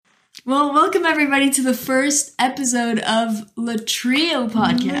Well, welcome everybody to the first episode of La Trio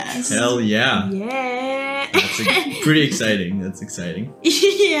podcast. Hell yeah. Yeah. That's pretty exciting. That's exciting.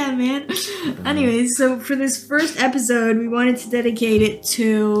 Yeah, man. Anyways, so for this first episode, we wanted to dedicate it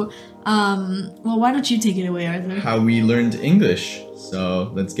to, well, why don't you take it away, Arthur? How we learned English.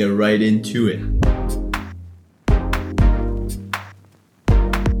 So let's get right into it.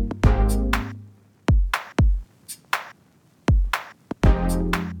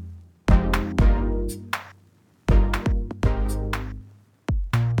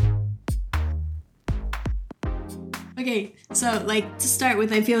 Okay, so to start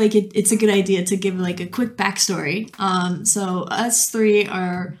with, I feel like it's a good idea to give a quick backstory. So us three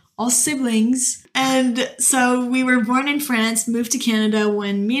are all siblings, and so we were born in France, moved to Canada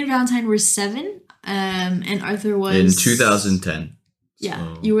when me and Valentine were 7, and Arthur was in 2010. Yeah,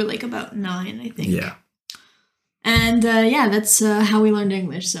 so. You were about 9, I think. Yeah. And that's how we learned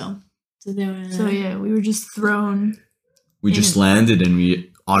English. So yeah, we were just thrown. We just landed and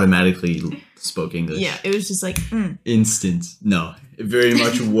we automatically spoke English. Yeah, it was just instant. No, it very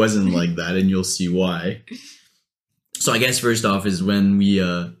much wasn't like that, and you'll see why. So I guess first off is when we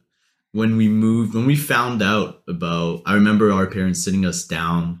found out about. I remember our parents sitting us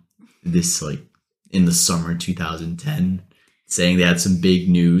down this in the summer 2010, saying they had some big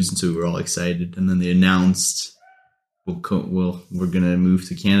news, and so we were all excited. And then they announced, we're gonna move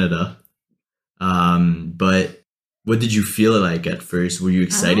to Canada. But what did you feel like at first? Were you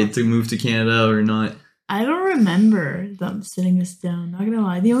excited to move to Canada or not? I don't remember them sitting us down, not gonna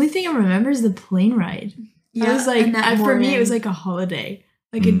lie. The only thing I remember is the plane ride. Yeah, I was for me, it was like a holiday.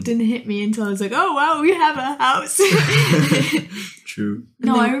 It didn't hit me until I was like, oh, wow, we have a house. True.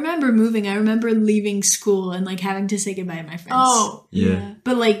 No, I remember moving. I remember leaving school and having to say goodbye to my friends. Oh, yeah.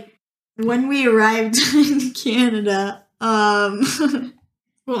 But when we arrived in Canada,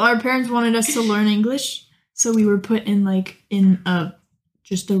 well, our parents wanted us to learn English. So we were put in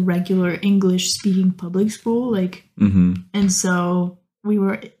just a regular English speaking public school, and so we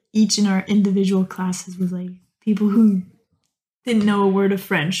were each in our individual classes with people who didn't know a word of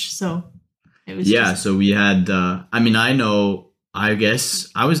French. So it was So we had. I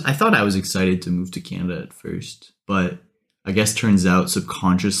thought I was excited to move to Canada at first, but I guess turns out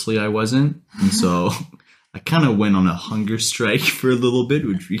subconsciously I wasn't, and so. I kind of went on a hunger strike for a little bit,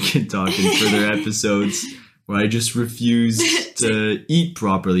 which we can talk in further episodes, where I just refused to eat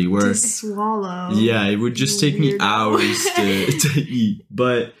properly. To swallow. Yeah, it would just take me hours to eat.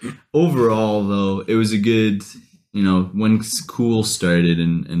 But overall, though, it was a good, when school started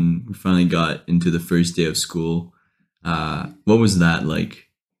and we finally got into the first day of school. What was that like?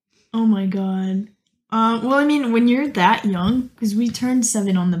 Oh my God. When you're that young, because we turned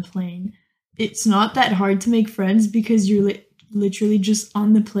 7 on the plane, it's not that hard to make friends because you're literally just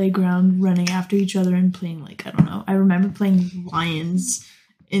on the playground running after each other and playing I don't know. I remember playing lions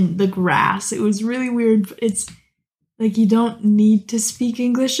in the grass. It was really weird. But it's you don't need to speak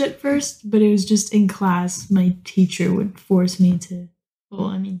English at first, but it was just in class. My teacher would force me to.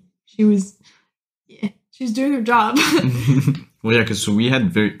 She was doing her job. Well, yeah, because we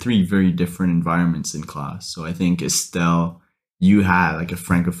had 3 very different environments in class. So I think Estelle, you had a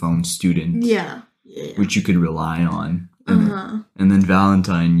francophone student, which you could rely on, and then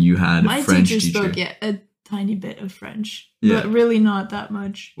Valentine, you had a French teacher. My teacher spoke a tiny bit of French, but really not that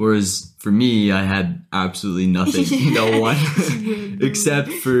much. Whereas for me, I had absolutely nothing, no one, except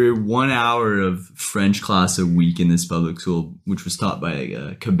for 1 hour of French class a week in this public school, which was taught by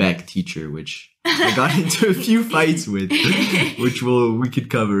a Quebec teacher, which I got into a few fights with, which we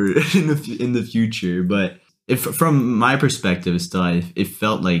could cover in the future, but. From my perspective, still, it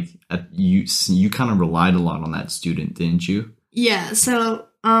felt like you kind of relied a lot on that student, didn't you? Yeah. So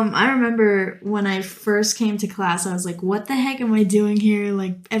I remember when I first came to class, I was like, "What the heck am I doing here?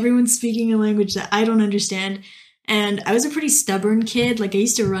 Everyone's speaking a language that I don't understand." And I was a pretty stubborn kid. I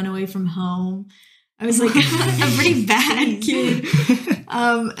used to run away from home. I was a pretty bad kid.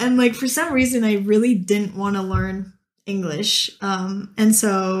 And for some reason, I really didn't want to learn English. And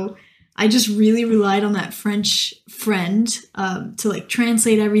so. I just really relied on that French friend to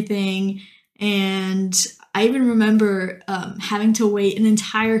translate everything. And I even remember having to wait an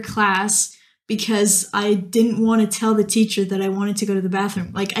entire class because I didn't want to tell the teacher that I wanted to go to the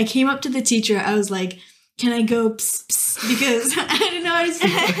bathroom. I came up to the teacher. I was like, can I go pss, pss, because I didn't know how to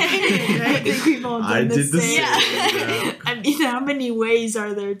speak English, right? I think we've all done the same. Yeah. How many ways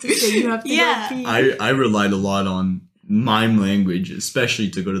are there to say you have to go pee? I relied a lot on mime language, especially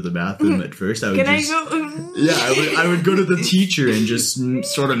to go to the bathroom at first. I would Can just, I go? yeah, I would go to the teacher and just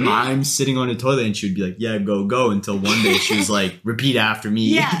sort of mime sitting on the toilet, and she would be like, yeah, go, until one day she was like, repeat after me.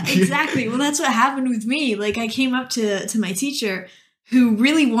 Yeah, exactly. Well, that's what happened with me. Like, I came up to my teacher who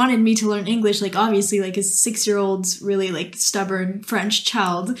really wanted me to learn English, like obviously like a 6-year-old's really like stubborn French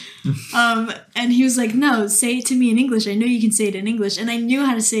child. And he was like, no, say it to me in English. I know you can say it in English. And I knew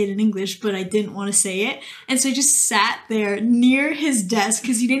how to say it in English, but I didn't want to say it. And so I just sat there near his desk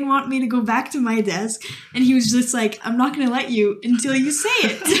because he didn't want me to go back to my desk. And he was just like, I'm not going to let you until you say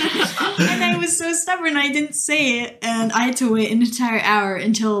it. And I was so stubborn, I didn't say it. And I had to wait an entire hour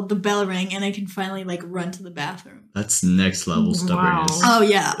until the bell rang and I could finally like run to the bathroom. That's next level stubbornness. Oh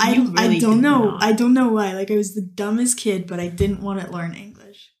yeah, I really don't know. not. I don't know why. Like I was the dumbest kid, but I didn't want to learn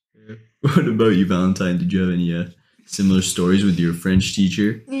English. What about you, Valentine? Did you have any similar stories with your French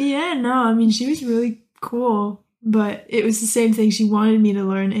teacher? Yeah, no, I mean, she was really cool, but it was the same thing. She wanted me to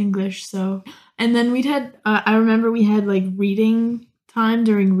learn English, so. And then we'd had, I remember we had like reading time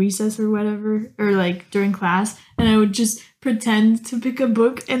during recess or whatever, or like during class, and I would just pretend to pick a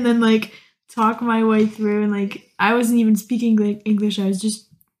book and then like talk my way through, and like I wasn't even speaking like English, I was just.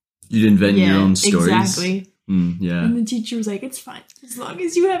 You'd invent your own stories? Exactly. Yeah. And the teacher was like, it's fine, as long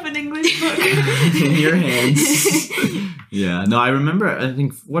as you have an English book. In your hands. Yeah. No, I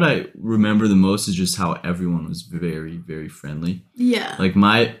think what I remember the most is just how everyone was very, very friendly. Yeah. Like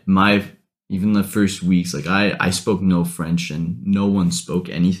my even the first weeks, like I spoke no French and no one spoke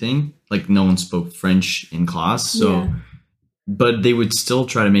anything. Like no one spoke French in class. So, Yeah. but they would still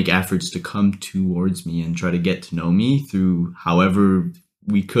try to make efforts to come towards me and try to get to know me through however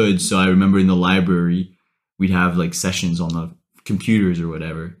we could. So I remember in the library, we'd have like sessions on the computers or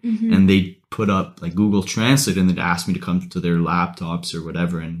whatever, and they'd put up like Google Translate and they'd ask me to come to their laptops or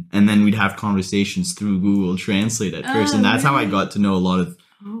whatever, and then we'd have conversations through Google Translate at first, and that's how I got to know a lot of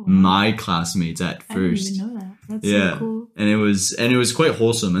my classmates at I didn't first. even know that. That's Yeah. so cool. And it was quite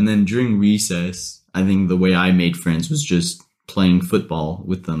wholesome. And then during recess, I think the way I made friends was just playing football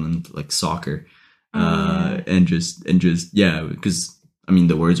with them and like soccer, and just yeah, because. I mean,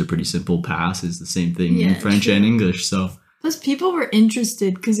 the words are pretty simple. Pass is the same thing in French and English. So Plus, people were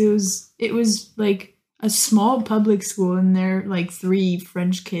interested because it was like a small public school, and there are like 3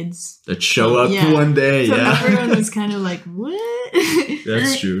 French kids that show up Yeah. one day. So Yeah, everyone was kind of like, "What?"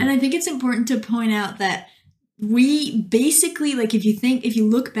 that's true. And I think it's important to point out that we basically, like, if you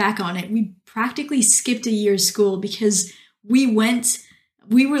look back on it, we practically skipped a year of school because we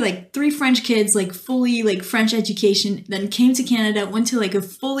were like 3 French kids, like fully like French education, then came to Canada, went to like a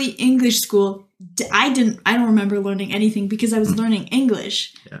fully English school. I don't remember learning anything because I was learning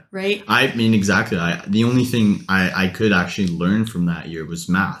English. Yeah. Right. I mean, exactly. The only thing I could actually learn from that year was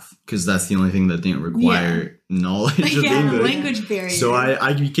math, because that's the only thing that didn't require knowledge of The English. language barrier. So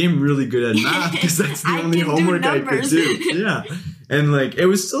I became really good at math because that's the I only can do homework I could numbers. do. Yeah. And like it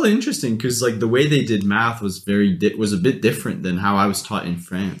was still interesting because like the way they did math was was a bit different than how I was taught in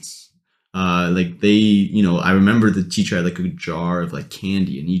France. Like they, I remember the teacher had like a jar of like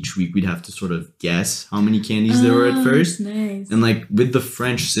candy, and each week we'd have to sort of guess how many candies there were at first. Nice. And like with the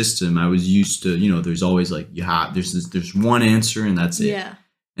French system, I was used to, there's always like there's one answer and that's it. Yeah.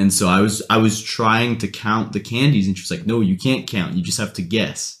 And so I was trying to count the candies, and she was like, "No, you can't count. You just have to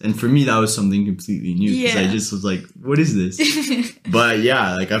guess." And for me, that was something completely new because I just was like, "What is this?" But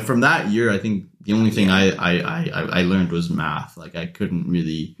yeah, like from that year, I think the only thing I learned was math. Like I couldn't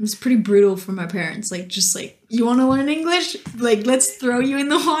really. It was pretty brutal for my parents. Like, just like, you want to learn English? Like, let's throw you in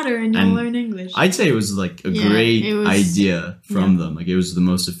the water and you'll learn English. I'd say it was like a great idea from them. Like it was the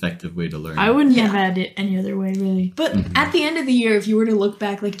most effective way to learn. I wouldn't have had it any other way, really. But at the end of the year, if you were to look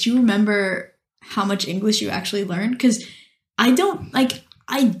back, like, do you remember how much English you actually learned? Because I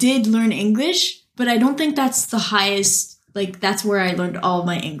did learn English, but I don't think that's the highest. Like, that's where I learned all of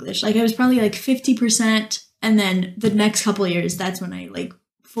my English. Like, I was probably like 50%. And then the next couple of years, that's when I like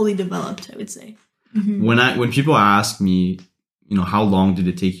fully developed, I would say. Mm-hmm. When people ask me, how long did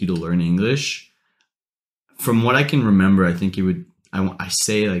it take you to learn English? From what I can remember, I think I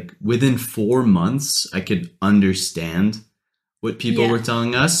say like within 4 months, I could understand what people were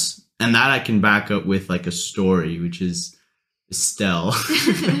telling us. And that I can back up with like a story, which is Estelle.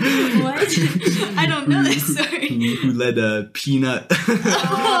 What? I don't know that story. Who led a peanut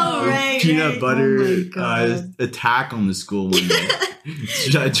butter attack on the school one day.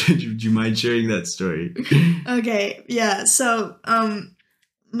 Would you mind sharing that story? Okay, yeah. So,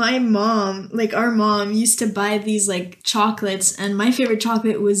 my mom, like our mom, used to buy these like chocolates, and my favorite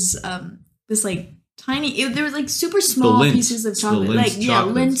chocolate was this like tiny. There was like super small pieces of chocolate, like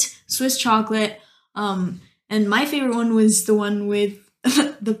Lindt Swiss chocolate. And my favorite one was the one with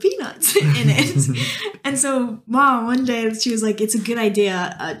the peanuts in it. And so Mom, one day she was like, it's a good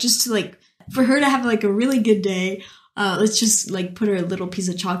idea just to like, for her to have like a really good day, let's just like put her a little piece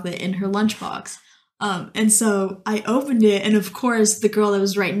of chocolate in her lunchbox. And so I opened it, and of course the girl that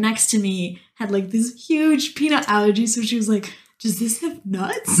was right next to me had like this huge peanut allergy. So she was like, does this have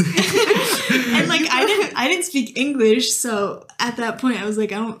nuts? And like I didn't speak English, so at that point I was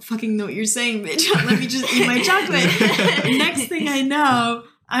like, I don't fucking know what you're saying, bitch. Let me just eat my chocolate. Next thing I know,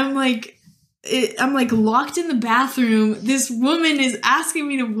 I'm like locked in the bathroom. This woman is asking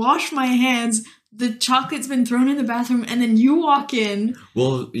me to wash my hands. The chocolate's been thrown in the bathroom, and then you walk in.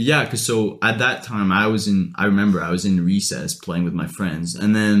 Well, yeah, because so at that time I remember I was in recess playing with my friends,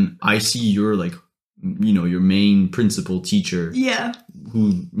 and then I see your like, you know, your main principal teacher. Yeah.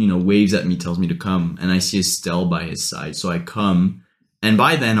 Who, you know, waves at me, tells me to come, and I see Estelle by his side. So I come, and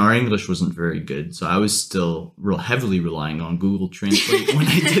by then our English wasn't very good, so I was still heavily relying on Google Translate when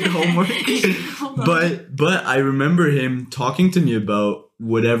I did homework. But I remember him talking to me about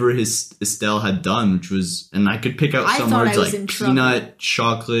whatever his Estelle had done, which was, and I could pick out some words like peanut,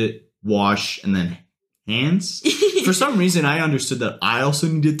 chocolate, wash, and then hands. For some reason, I understood that I also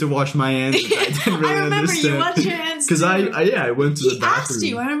needed to wash my hands. I didn't really I remember understand. you washed your hands because I went to the bathroom. He asked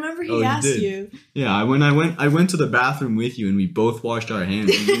you. I remember he asked you. Yeah, I went to the bathroom with you, and we both washed our hands.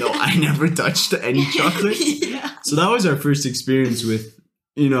 And, I never touched any chocolate. Yeah. So that was our first experience with,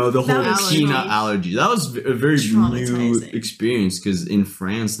 the whole peanut allergy. That was a very new experience because in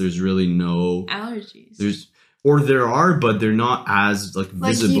France, there's really no allergies. There are, but they're not as visible.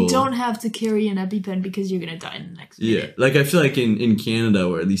 Like you don't have to carry an EpiPen because you're gonna die in the next minute. Yeah, like I feel like in Canada,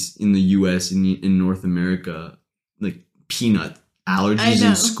 or at least in the U.S. in North America, like peanut allergies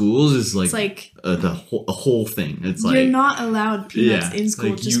in schools is like a whole thing. It's like you're not allowed peanuts in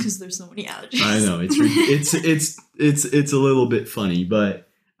school just because there's so many allergies. I know it's a little bit funny, but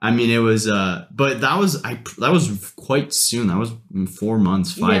I mean it was but that was quite soon. That was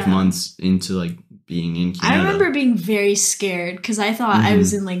 5 months into like being in Canada. I remember being very scared because I thought I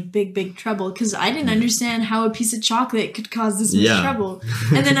was in like big trouble because I didn't understand how a piece of chocolate could cause this much trouble.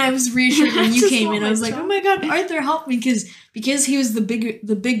 And then I was reassured when you came in. I was like, oh my god, Arthur, help me, because he was the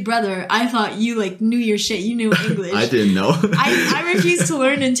big brother. I thought you like knew your shit. You knew English. I didn't know. I refused to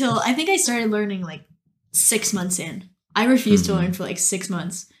learn until I think I started learning like 6 months in. I refused to learn for like 6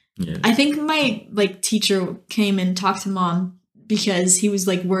 months. Yeah. I think my like teacher came and talked to Mom because he was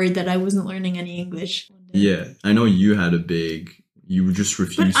like worried that I wasn't learning any English. Yeah, I know you just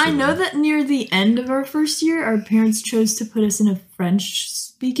refused. But I know that near the end of our first year, our parents chose to put us in a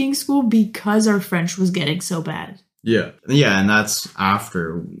French-speaking school because our French was getting so bad. Yeah, and that's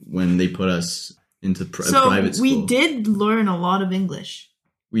after when they put us into private school. We did learn a lot of English.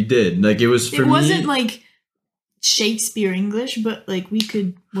 We did. Like it wasn't like Shakespeare English, but like we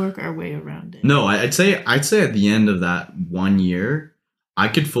could work our way around it. No, I'd say at the end of that 1 year, I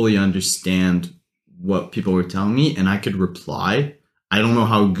could fully understand what people were telling me and I could reply. I don't know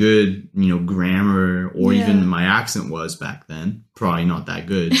how good, grammar or even my accent was back then. Probably not that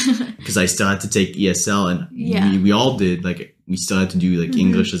good because I still had to take ESL and we all did. Like we still had to do like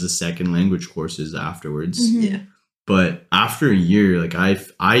English as a second language courses afterwards. Yeah. But after a year, like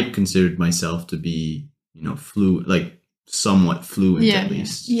I considered myself to be fluent, like somewhat fluent at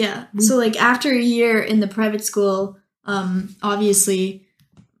least. Yeah. So like after a year in the private school, obviously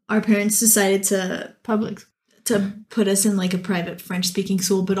our parents decided to put us in like a private French speaking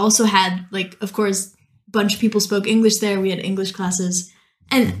school, but also had like, of course, a bunch of people spoke English there. We had English classes.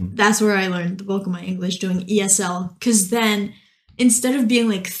 And that's where I learned the bulk of my English, doing ESL. Because then instead of being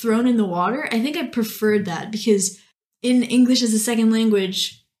like thrown in the water, I think I preferred that because in English as a second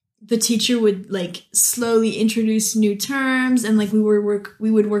language, the teacher would like slowly introduce new terms and like we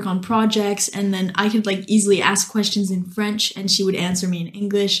would work on projects and then I could like easily ask questions in French and she would answer me in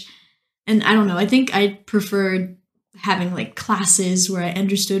English. And I don't know, I think I preferred having like classes where I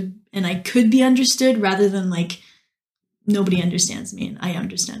understood and I could be understood rather than like nobody understands me and I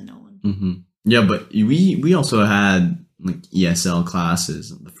understand no one. Mm-hmm. Yeah, but we also had like ESL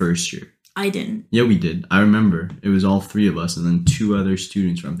classes the first year. I didn't. Yeah, we did. I remember. It was all 3 of us and then 2 other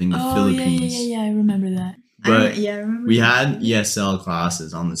students from, I think, the Philippines. Yeah, I remember that. But I remember we had ESL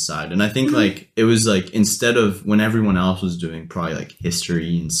classes on the side. And I think, like, it was, like, instead of when everyone else was doing probably, like,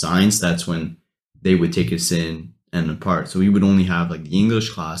 history and science, that's when they would take us in and apart. So we would only have, like, the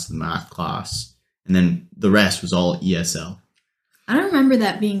English class, the math class, and then the rest was all ESL. I don't remember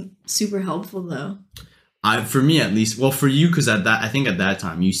that being super helpful, though. For me at least, well, for you, because I think at that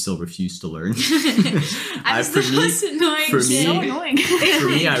time you still refused to learn. I was the most annoying For me- so annoying. For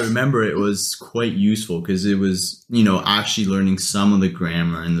me, I remember it was quite useful because it was, actually learning some of the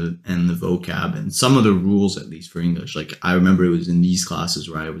grammar and the vocab and some of the rules, at least for English. Like, I remember it was in these classes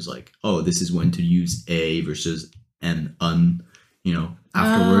where I was like, oh, this is when to use a versus an,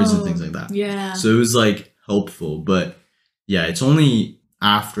 afterwards and things like that. Yeah. So it was like helpful, but yeah, it's only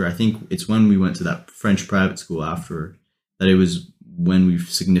after, I think it's when we went to that French private school after that it was when we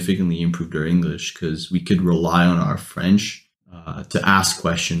significantly improved our English because we could rely on our French to ask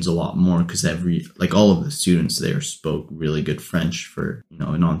questions a lot more because all of the students there spoke really good French for,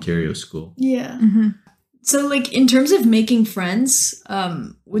 an Ontario school. Yeah. Mm-hmm. So, like, in terms of making friends,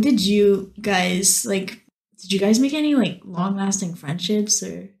 what did you guys, like, did you guys make any, like, long-lasting friendships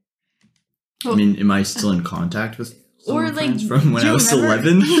or? I mean, am I still in contact with some Or, of my like, friends from when do I you was remember-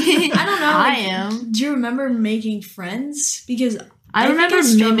 11? I don't know. I Like, am. do you remember making friends? Because I think remember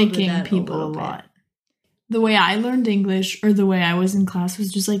struggled with mimicking that people a little bit. lot. The way I learned English or the way I was in class was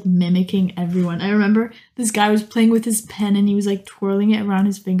just like mimicking everyone. I remember this guy was playing with his pen and he was like twirling it around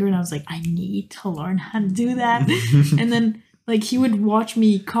his finger and I was like, I need to learn how to do that. And then like he would watch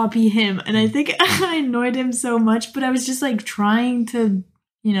me copy him and I think I annoyed him so much, but I was just like trying to,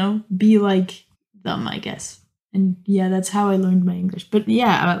 be like them, I guess. And yeah, that's how I learned my English. But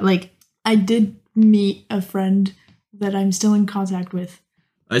yeah, like I did meet a friend that I'm still in contact with.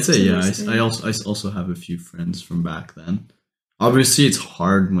 I'd say, To yeah. this day. I also have a few friends from back then. Obviously,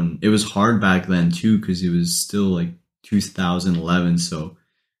 it was hard back then too because it was still like 2011. So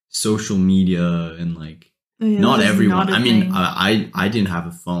social media and like Oh, yeah, not that was everyone. not a I mean, thing. I didn't have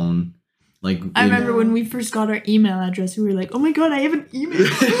a phone. Like I remember when we first got our email address, we were like, oh my god, I have an email.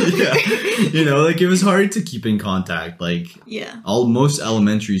 yeah, like it was hard to keep in contact. Like Yeah. most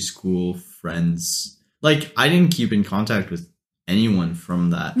elementary school friends, like I didn't keep in contact with anyone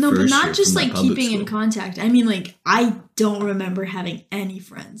from that. No, but first not year just from that like public keeping in school. contact. I mean, like, I don't remember having any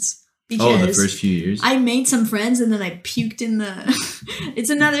friends. Because Oh, the first few years. I made some friends and then I puked in the. It's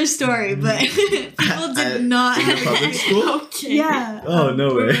another story, but people did not in the have public school? Okay. Yeah. Oh,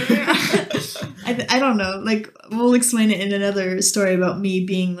 no way. I don't know. Like, we'll explain it in another story about me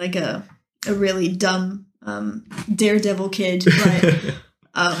being like a really dumb daredevil kid. But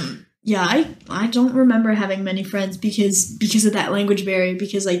yeah, I don't remember having many friends because of that language barrier.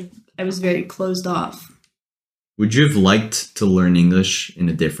 Because I was very closed off. Would you have liked to learn English in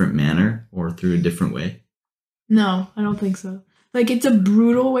a different manner or through a different way? No, I don't think so. Like, it's a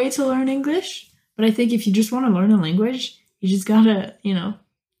brutal way to learn English, but I think if you just want to learn a language, you just gotta, Yeah.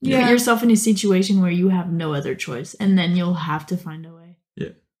 put yourself in a situation where you have no other choice, and then you'll have to find a way. Yeah.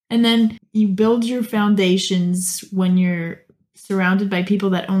 And then you build your foundations when you're surrounded by people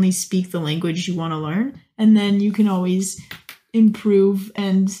that only speak the language you want to learn, and then you can always improve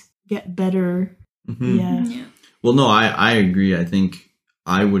and get better. Mhm. Yeah. Well, no, I agree. I think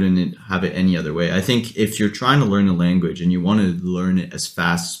I wouldn't have it any other way. I think if you're trying to learn a language and you want to learn it as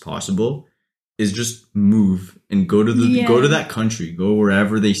fast as possible, is just move and go to Yeah. that country, go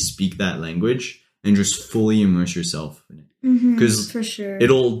wherever they speak that language, and just fully immerse yourself in it. Mhm, 'Cause for sure.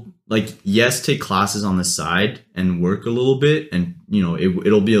 It'll take classes on the side and work a little bit, and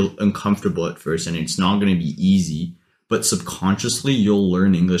it'll be uncomfortable at first, and it's not going to be easy. But subconsciously, you'll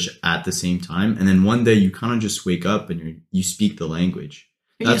learn English at the same time, and then one day you kind of just wake up and you speak the language.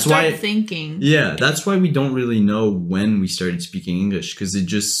 That's you start why- thinking. Yeah, that's why we don't really know when we started speaking English because it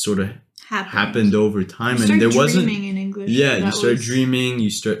just sort of happened over time, You and start there wasn't. dreaming in English. Yeah, you That start was- dreaming, you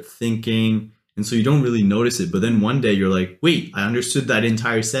start thinking, and so you don't really notice it. But then one day you're like, "Wait, I understood that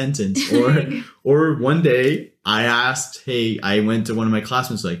entire sentence." Or one day I went to one of my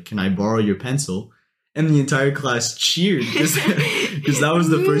classmates like, "Can I borrow your pencil?" And the entire class cheered because that was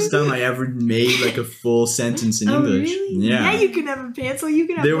the first time I ever made like a full sentence in Oh, English. really? Yeah. you can have a pencil. You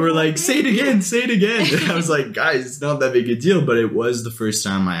can have They the were whole like, thing. say it again. And I was like, guys, it's not that big a deal. But it was the first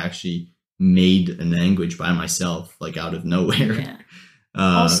time I actually made a language by myself, like out of nowhere. Yeah.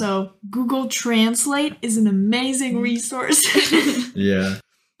 Also, Google Translate is an amazing resource. Yeah.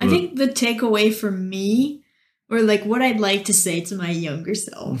 I think the takeaway for me, or like what I'd like to say to my younger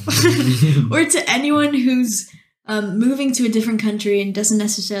self, or to anyone who's moving to a different country and doesn't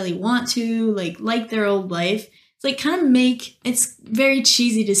necessarily want to, like their old life, it's like kind of it's very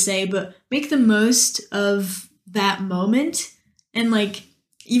cheesy to say, but make the most of that moment. And like,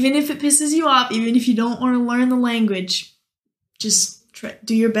 even if it pisses you off, even if you don't want to learn the language, just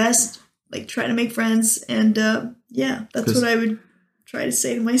do your best, like try to make friends. And yeah, that's 'Cause- what I would try to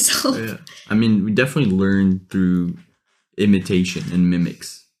say to myself. Yeah. I mean, we definitely learn through imitation and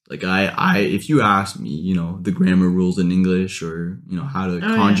mimics. Like if you ask me, the grammar rules in English or, how to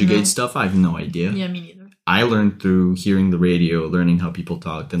yeah, conjugate no. stuff, I have no idea. Yeah, me neither. I learned through hearing the radio, learning how people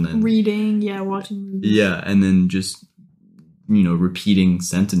talked, and then reading, watching movies. Yeah, and then just, repeating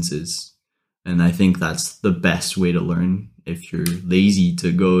sentences. And I think that's the best way to learn. If you're lazy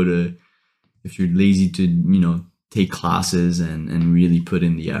to take classes and really put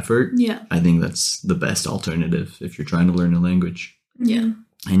in the effort, I think that's the best alternative if you're trying to learn a language. Yeah.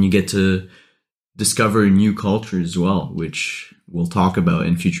 And you get to discover a new culture as well, which we'll talk about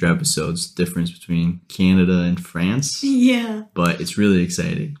in future episodes, the difference between Canada and France. Yeah. But it's really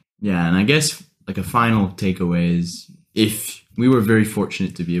exciting. Yeah, and I guess like a final takeaway is, if we were very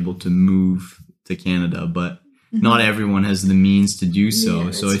fortunate to be able to move to Canada, but not everyone has the means to do so.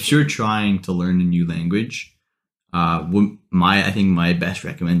 Yeah, so if you're trying to learn a new language, I think my best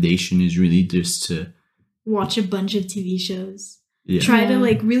recommendation is really just to watch a bunch of TV shows. Yeah. Try to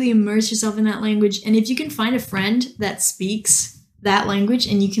like really immerse yourself in that language. And if you can find a friend that speaks that language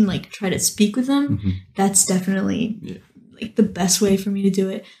and you can like try to speak with them, that's definitely like the best way for me to do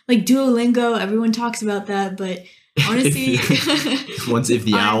it. Like Duolingo, everyone talks about that, but honestly, if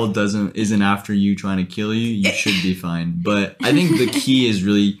the owl isn't after you trying to kill you, you should be fine. But I think the key is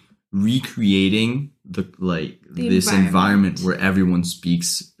really recreating this environment where everyone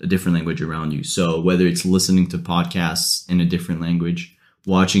speaks a different language around you. So whether it's listening to podcasts in a different language,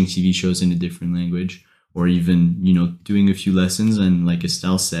 watching TV shows in a different language, or even, doing a few lessons and, like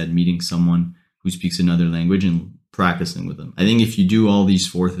Estelle said, meeting someone who speaks another language and practicing with them. I think if you do all these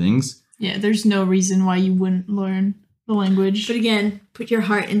 4 things, there's no reason why you wouldn't learn the language. But again, put your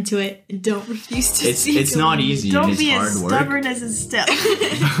heart into it and don't refuse to speak. It's not easy. Don't be as stubborn as Estelle.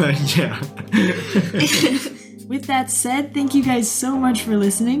 Yeah. With that said, thank you guys so much for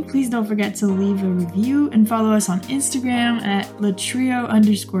listening. Please don't forget to leave a review and follow us on Instagram at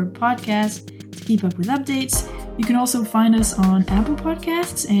latrio_podcast to keep up with updates. You can also find us on Apple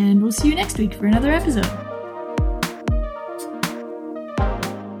Podcasts, and we'll see you next week for another episode.